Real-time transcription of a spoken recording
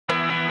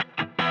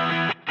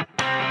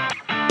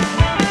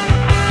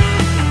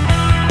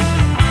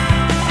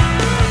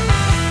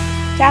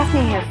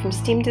Daphne here from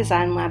STEAM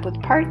Design Lab with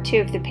part 2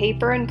 of the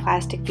paper and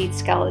plastic bead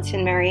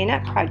skeleton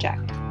marionette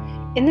project.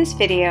 In this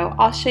video,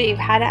 I'll show you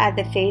how to add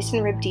the face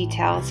and rib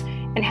details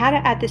and how to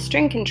add the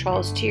string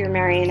controls to your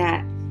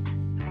marionette.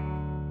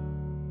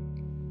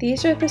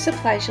 These are the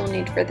supplies you'll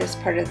need for this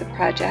part of the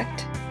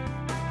project.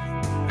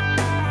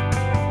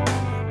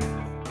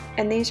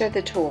 And these are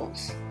the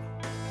tools.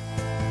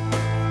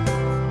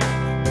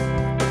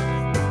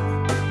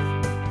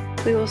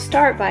 We will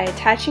start by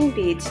attaching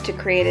beads to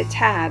create a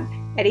tab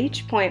at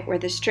each point where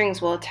the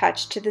strings will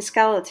attach to the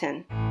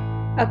skeleton.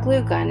 A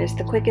glue gun is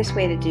the quickest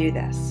way to do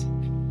this.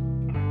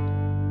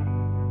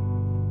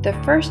 The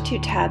first 2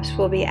 tabs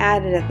will be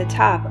added at the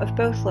top of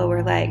both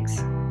lower legs.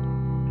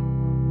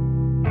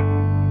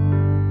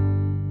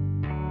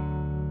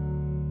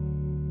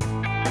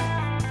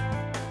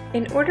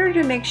 In order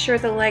to make sure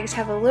the legs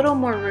have a little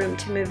more room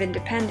to move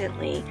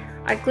independently,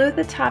 I glue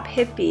the top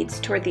hip beads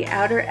toward the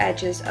outer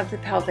edges of the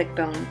pelvic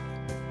bone.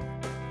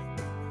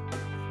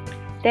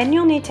 Then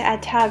you'll need to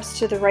add tabs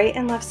to the right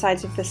and left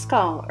sides of the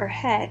skull, or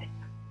head.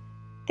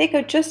 They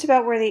go just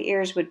about where the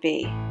ears would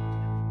be.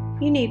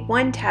 You need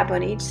 1 tab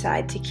on each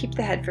side to keep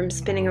the head from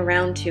spinning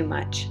around too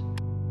much.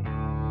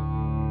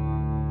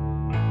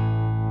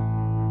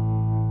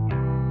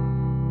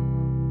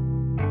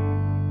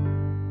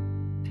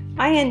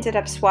 I ended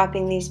up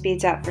swapping these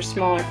beads out for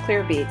smaller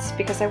clear beads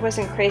because I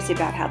wasn't crazy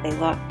about how they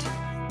looked.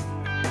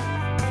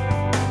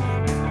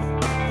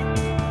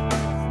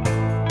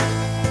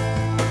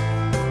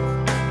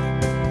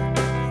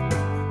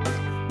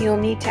 You'll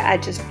need to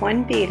add just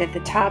 1 bead at the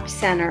top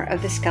center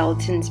of the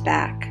skeleton's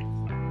back.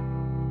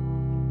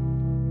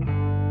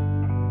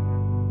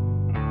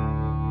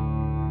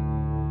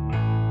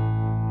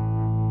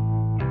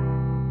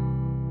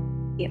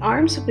 The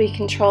arms will be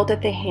controlled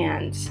at the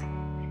hands.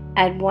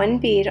 Add 1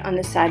 bead on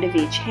the side of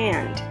each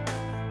hand.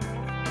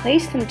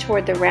 Place them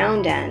toward the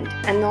round end,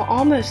 and they'll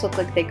almost look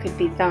like they could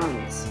be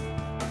thumbs.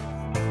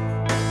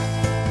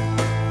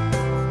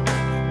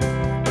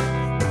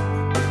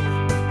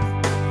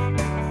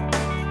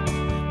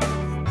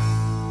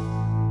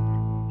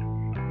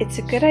 It's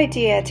a good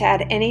idea to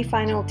add any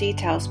final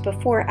details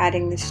before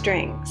adding the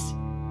strings.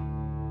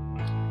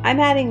 I'm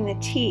adding the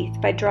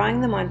teeth by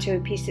drawing them onto a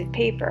piece of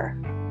paper,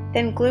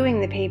 then gluing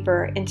the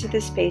paper into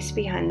the space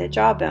behind the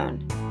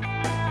jawbone.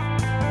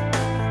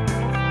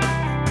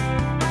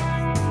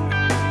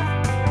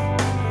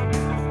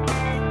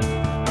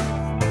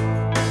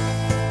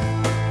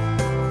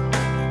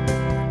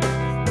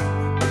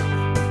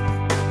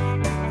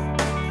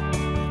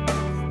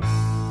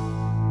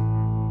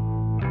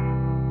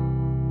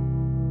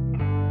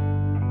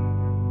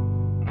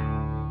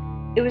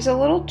 It was a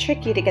little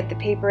tricky to get the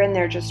paper in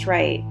there just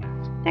right.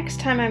 Next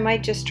time I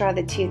might just draw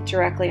the teeth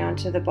directly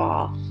onto the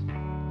ball.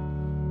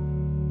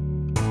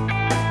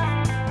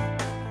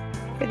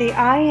 For the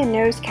eye and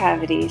nose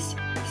cavities,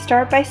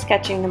 start by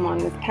sketching them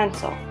on with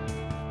pencil.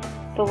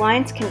 The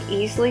lines can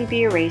easily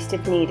be erased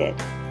if needed.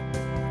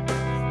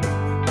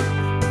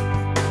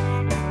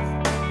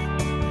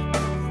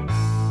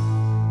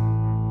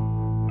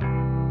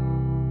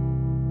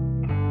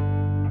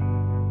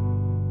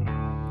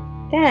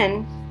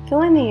 Then,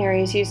 fill in the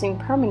areas using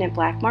permanent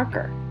black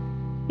marker.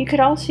 You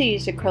could also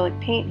use acrylic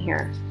paint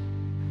here.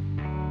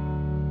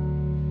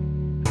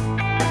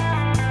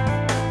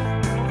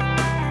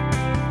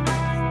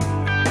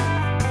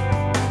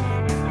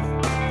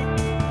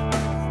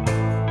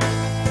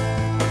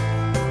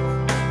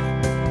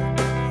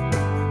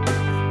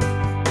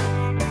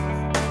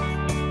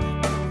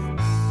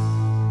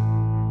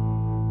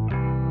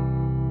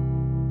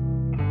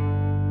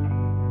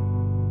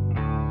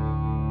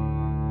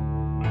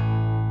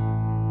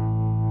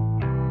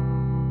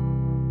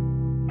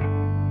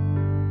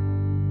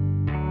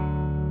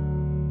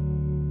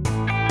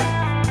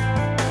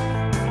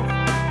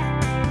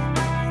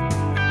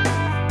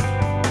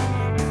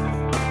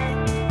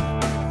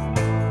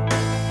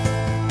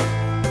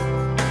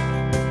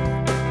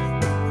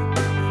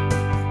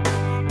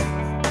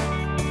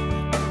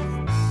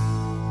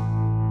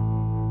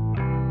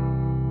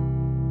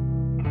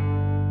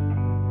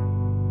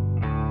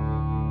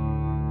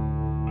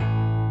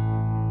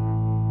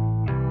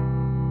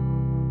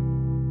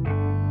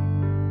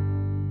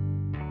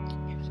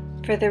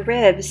 For the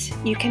ribs,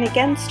 you can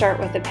again start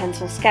with a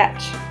pencil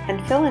sketch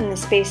and fill in the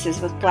spaces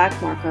with black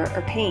marker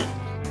or paint.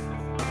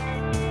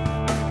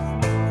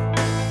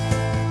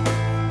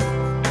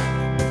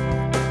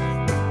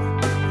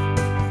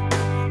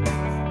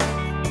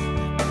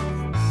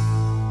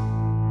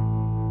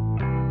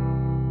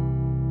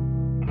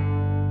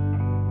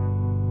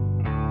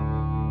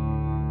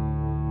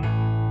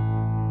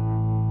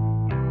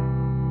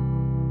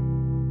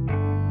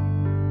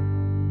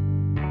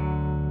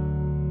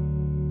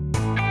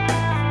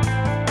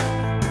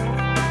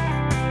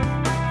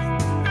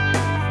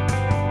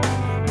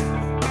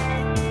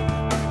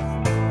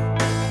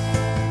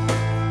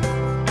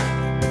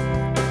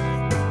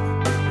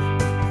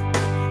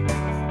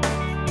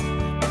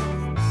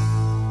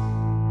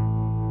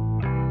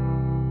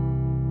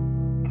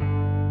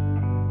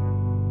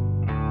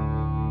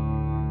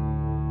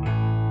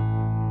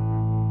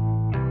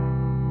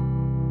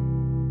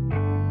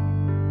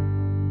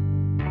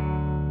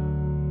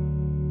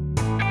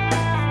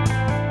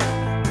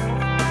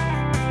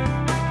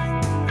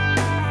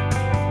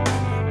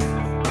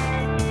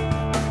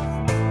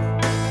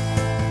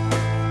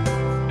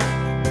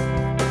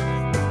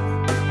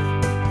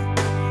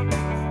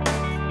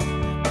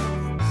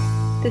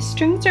 The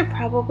strings are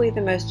probably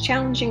the most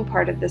challenging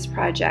part of this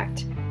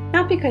project,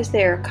 not because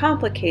they are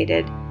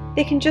complicated,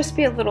 they can just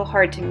be a little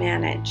hard to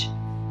manage.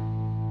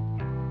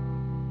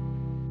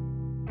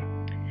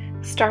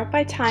 Start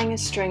by tying a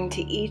string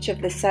to each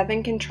of the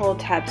 7 control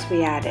tabs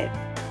we added.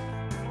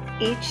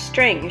 Each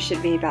string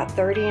should be about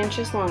 30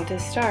 inches long to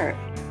start.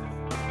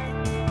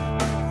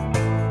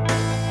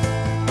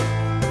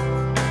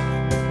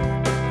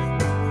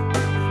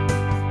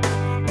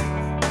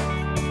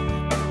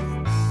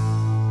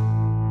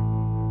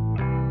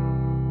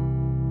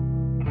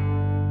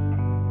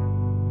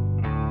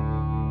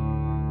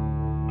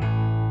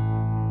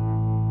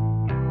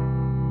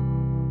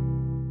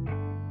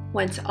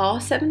 Once all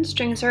 7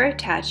 strings are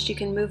attached, you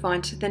can move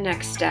on to the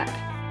next step.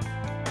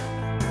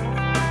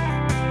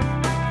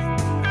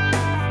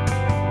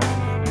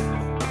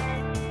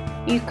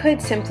 You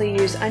could simply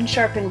use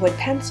unsharpened wood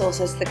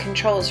pencils as the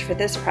controls for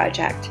this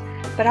project,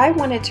 but I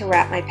wanted to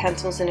wrap my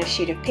pencils in a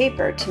sheet of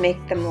paper to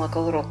make them look a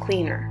little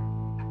cleaner.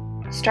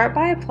 Start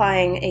by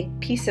applying a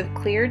piece of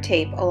clear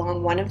tape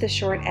along one of the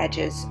short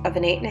edges of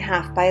an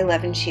 8.5 by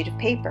 11 sheet of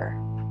paper.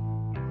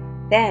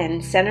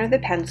 Then center the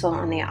pencil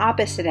on the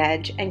opposite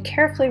edge and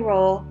carefully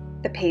roll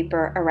the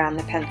paper around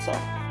the pencil.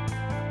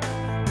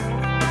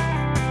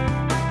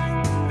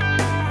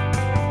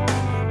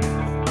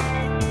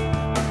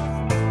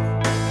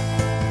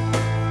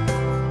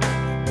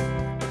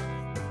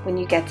 When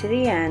you get to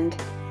the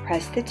end,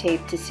 press the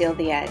tape to seal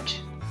the edge.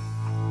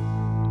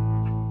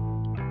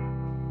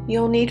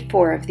 You'll need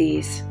 4 of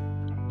these.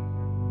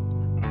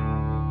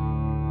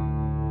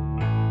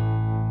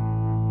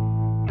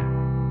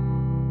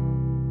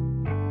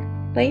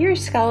 Lay your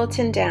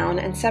skeleton down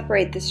and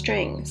separate the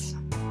strings.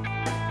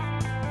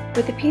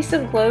 With a piece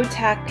of low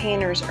tack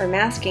painter's or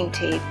masking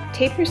tape,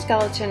 tape your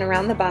skeleton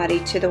around the body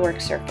to the work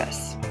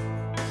surface.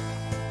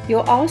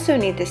 You'll also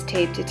need this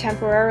tape to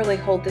temporarily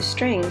hold the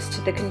strings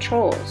to the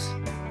controls.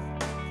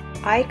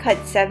 I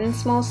cut 7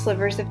 small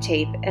slivers of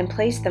tape and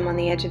placed them on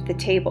the edge of the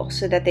table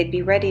so that they'd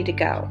be ready to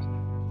go.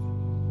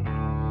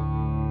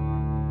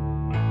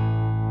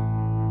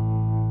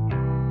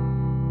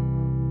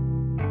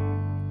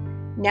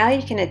 Now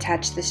you can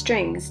attach the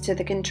strings to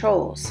the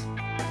controls.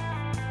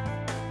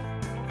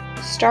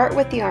 Start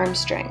with the arm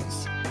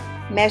strings.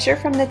 Measure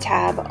from the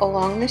tab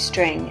along the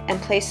string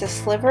and place a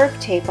sliver of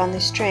tape on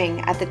the string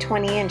at the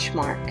 20-inch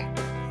mark.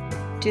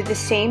 Do the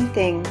same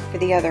thing for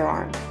the other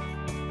arm.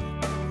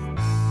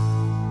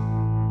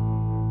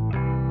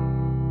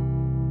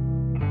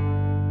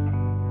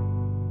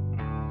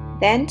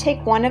 Then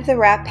take one of the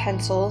wrap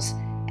pencils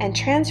and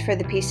transfer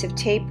the piece of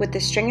tape with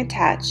the string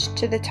attached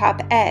to the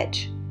top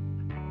edge.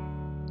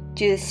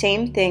 Do the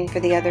same thing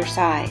for the other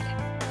side.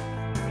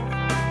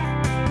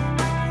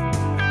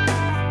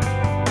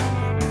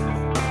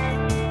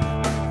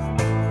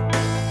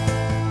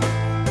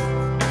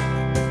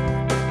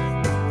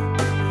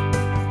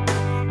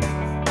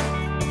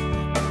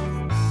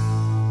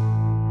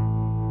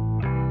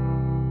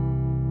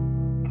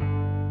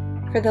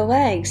 For the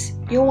legs,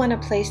 you'll want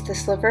to place the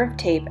sliver of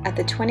tape at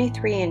the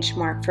 23-inch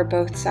mark for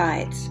both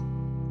sides.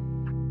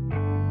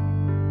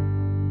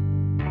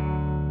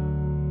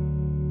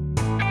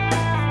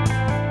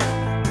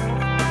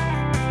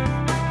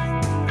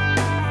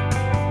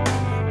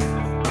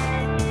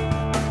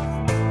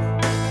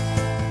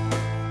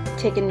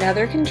 Take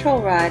another control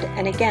rod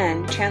and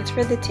again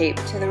transfer the tape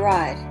to the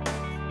rod.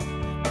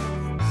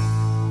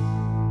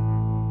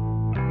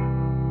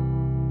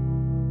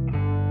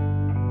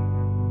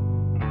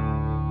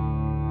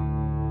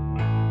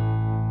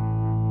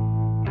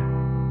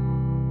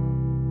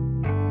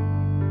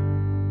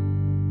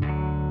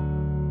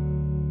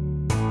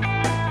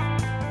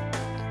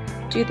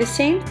 Do the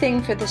same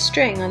thing for the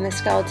string on the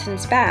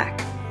skeleton's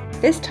back,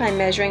 this time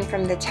measuring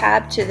from the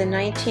tab to the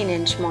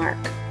 19-inch mark.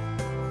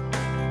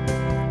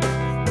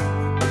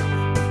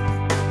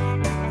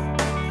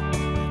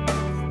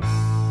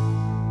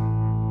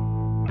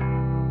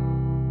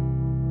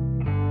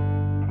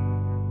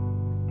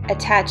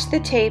 Attach the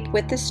tape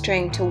with the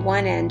string to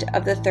one end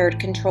of the third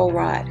control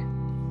rod.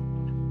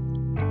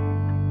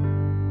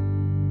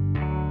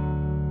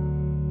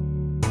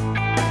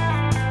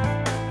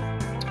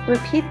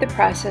 Repeat the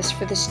process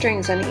for the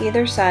strings on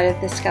either side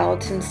of the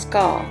skeleton's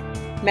skull,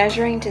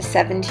 measuring to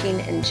 17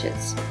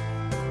 inches.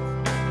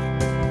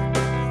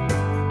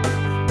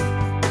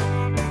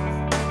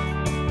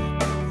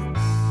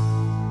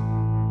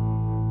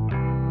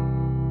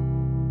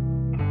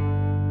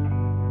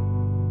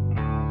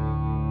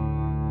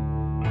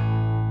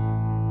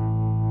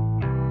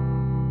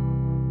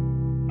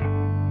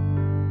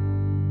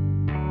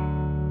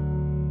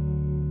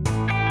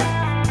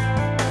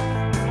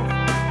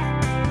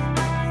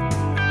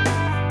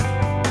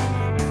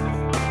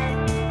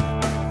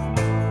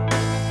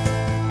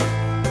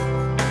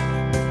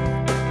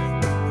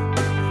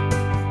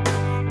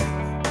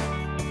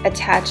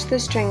 Attach the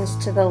strings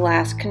to the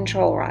last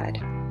control rod.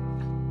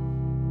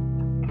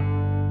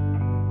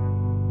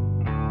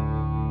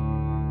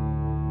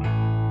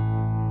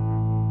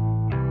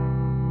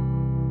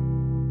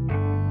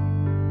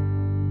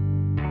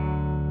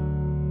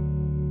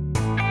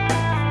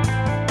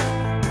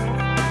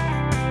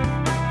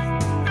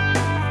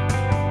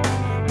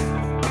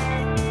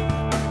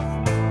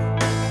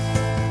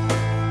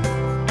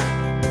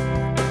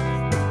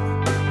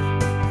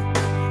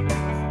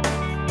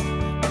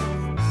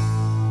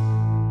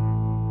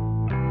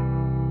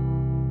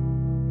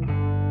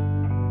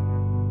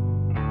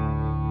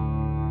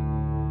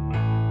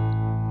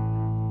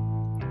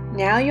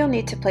 Now you'll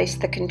need to place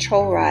the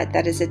control rod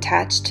that is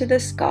attached to the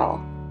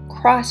skull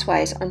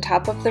crosswise on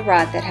top of the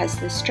rod that has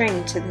the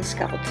string to the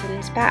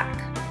skeleton's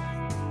back.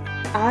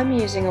 I'm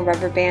using a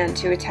rubber band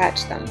to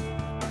attach them,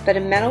 but a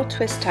metal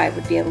twist tie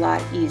would be a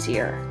lot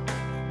easier.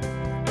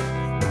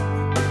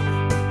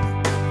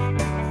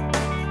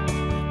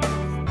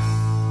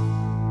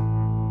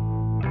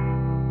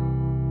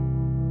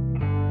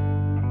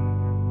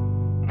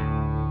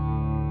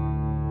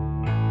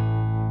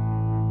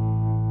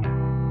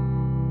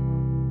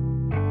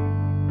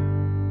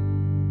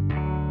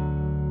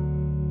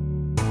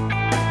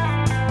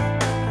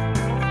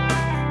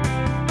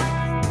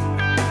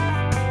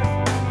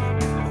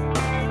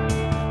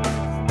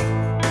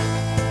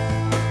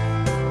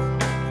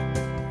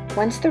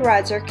 Once the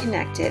rods are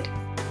connected,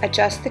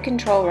 adjust the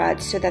control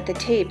rods so that the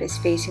tape is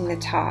facing the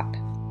top.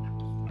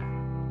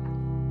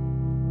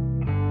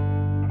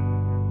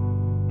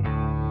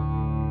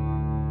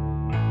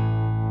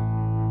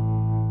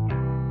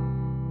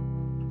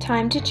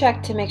 Time to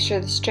check to make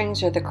sure the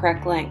strings are the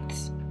correct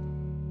lengths.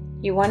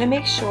 You want to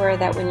make sure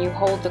that when you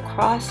hold the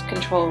cross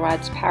control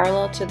rods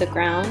parallel to the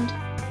ground,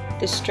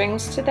 the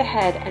strings to the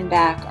head and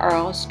back are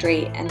all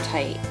straight and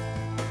tight.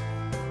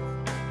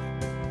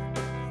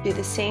 Do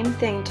the same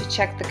thing to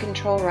check the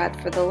control rod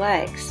for the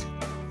legs.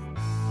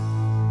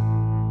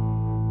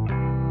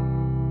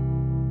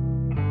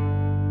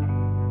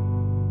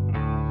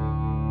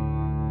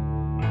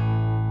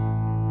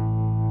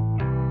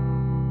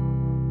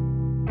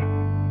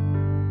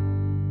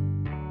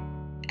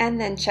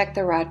 And then check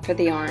the rod for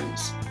the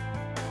arms.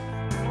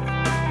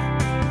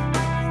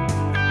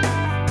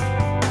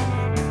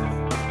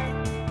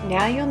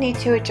 Now you'll need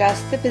to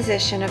adjust the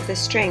position of the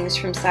strings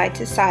from side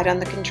to side on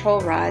the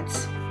control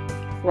rods.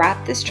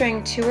 Wrap the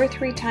string 2 or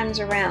 3 times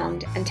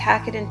around and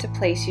tack it into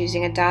place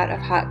using a dot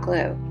of hot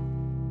glue.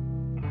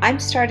 I'm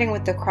starting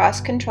with the cross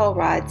control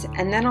rods,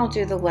 and then I'll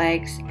do the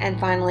legs and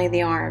finally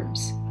the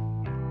arms.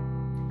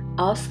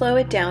 I'll slow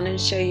it down and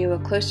show you a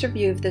closer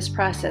view of this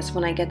process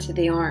when I get to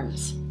the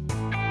arms.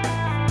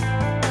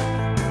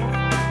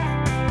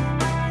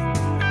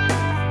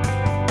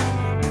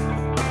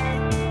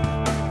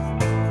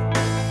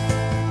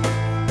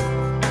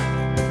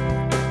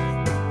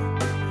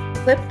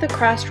 Flip the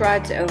cross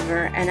rods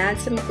over and add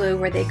some glue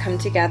where they come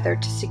together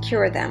to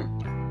secure them.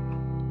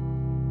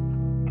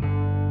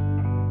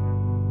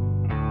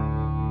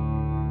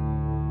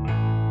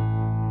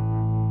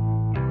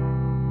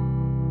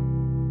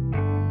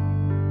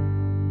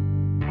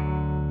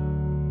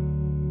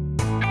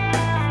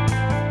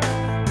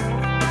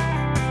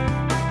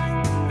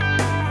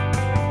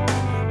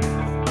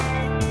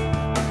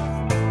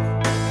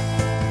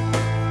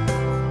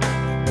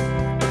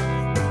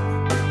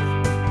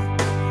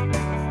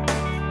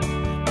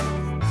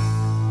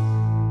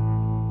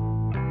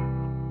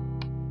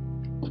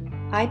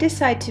 I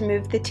decide to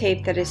move the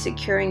tape that is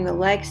securing the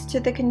legs to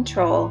the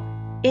control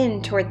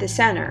in toward the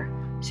center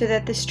so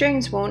that the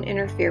strings won't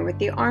interfere with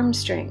the arm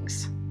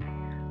strings.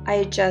 I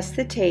adjust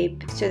the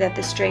tape so that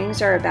the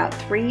strings are about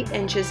 3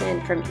 inches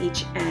in from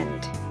each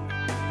end.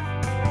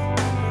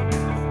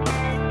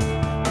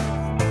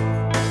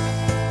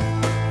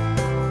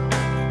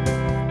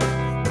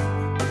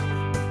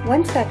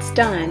 Once that's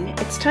done,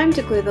 it's time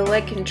to glue the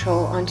leg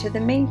control onto the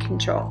main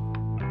control.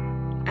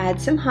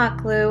 Add some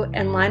hot glue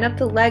and line up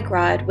the leg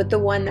rod with the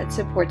one that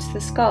supports the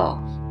skull.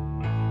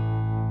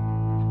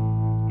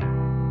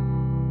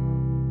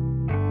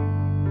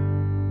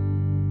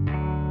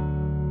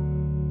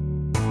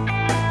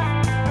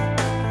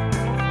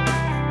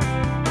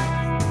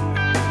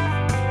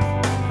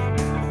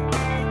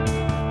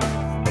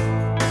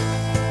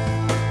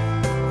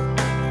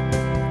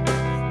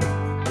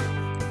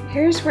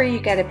 Here's where you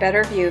get a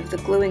better view of the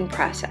gluing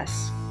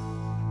process.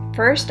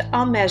 First,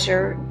 I'll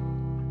measure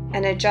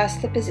and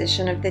adjust the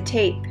position of the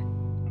tape.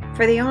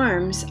 For the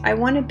arms, I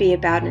want to be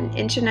about 1.5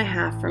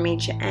 inches from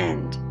each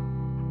end.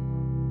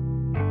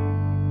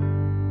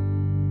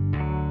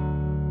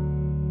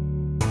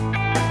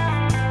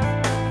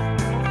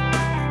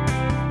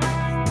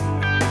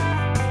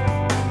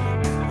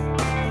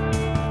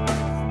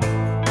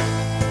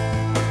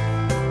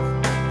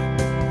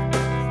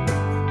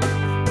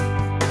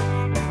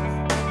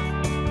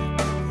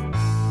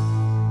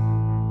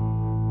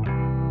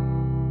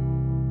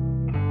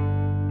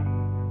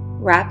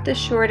 Wrap the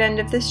short end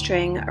of the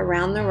string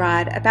around the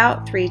rod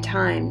about 3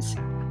 times,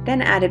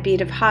 then add a bead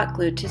of hot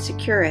glue to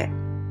secure it.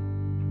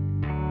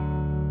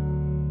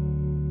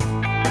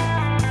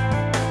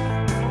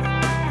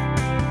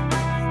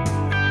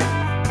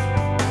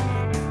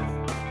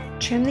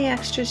 Trim the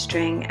extra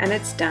string and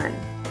it's done.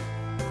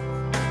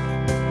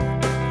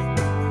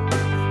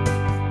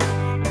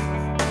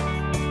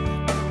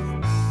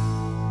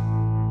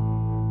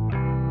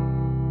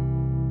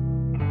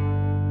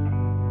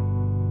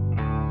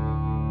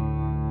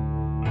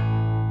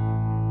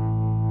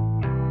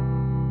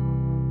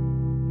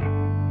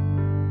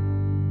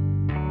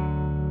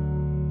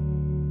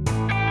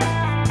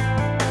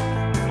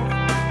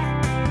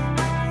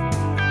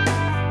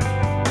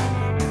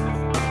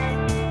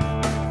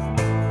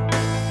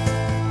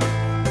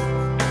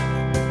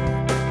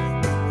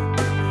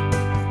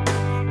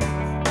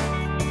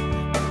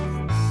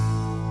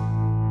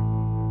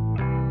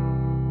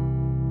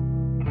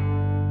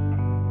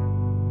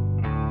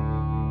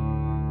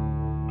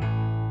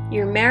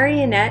 Your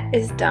marionette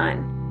is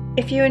done.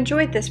 If you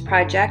enjoyed this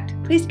project,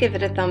 please give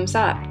it a thumbs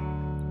up.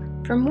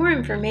 For more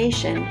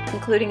information,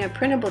 including a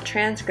printable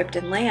transcript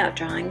and layout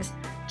drawings,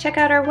 check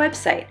out our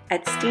website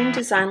at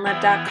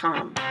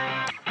steamdesignlab.com.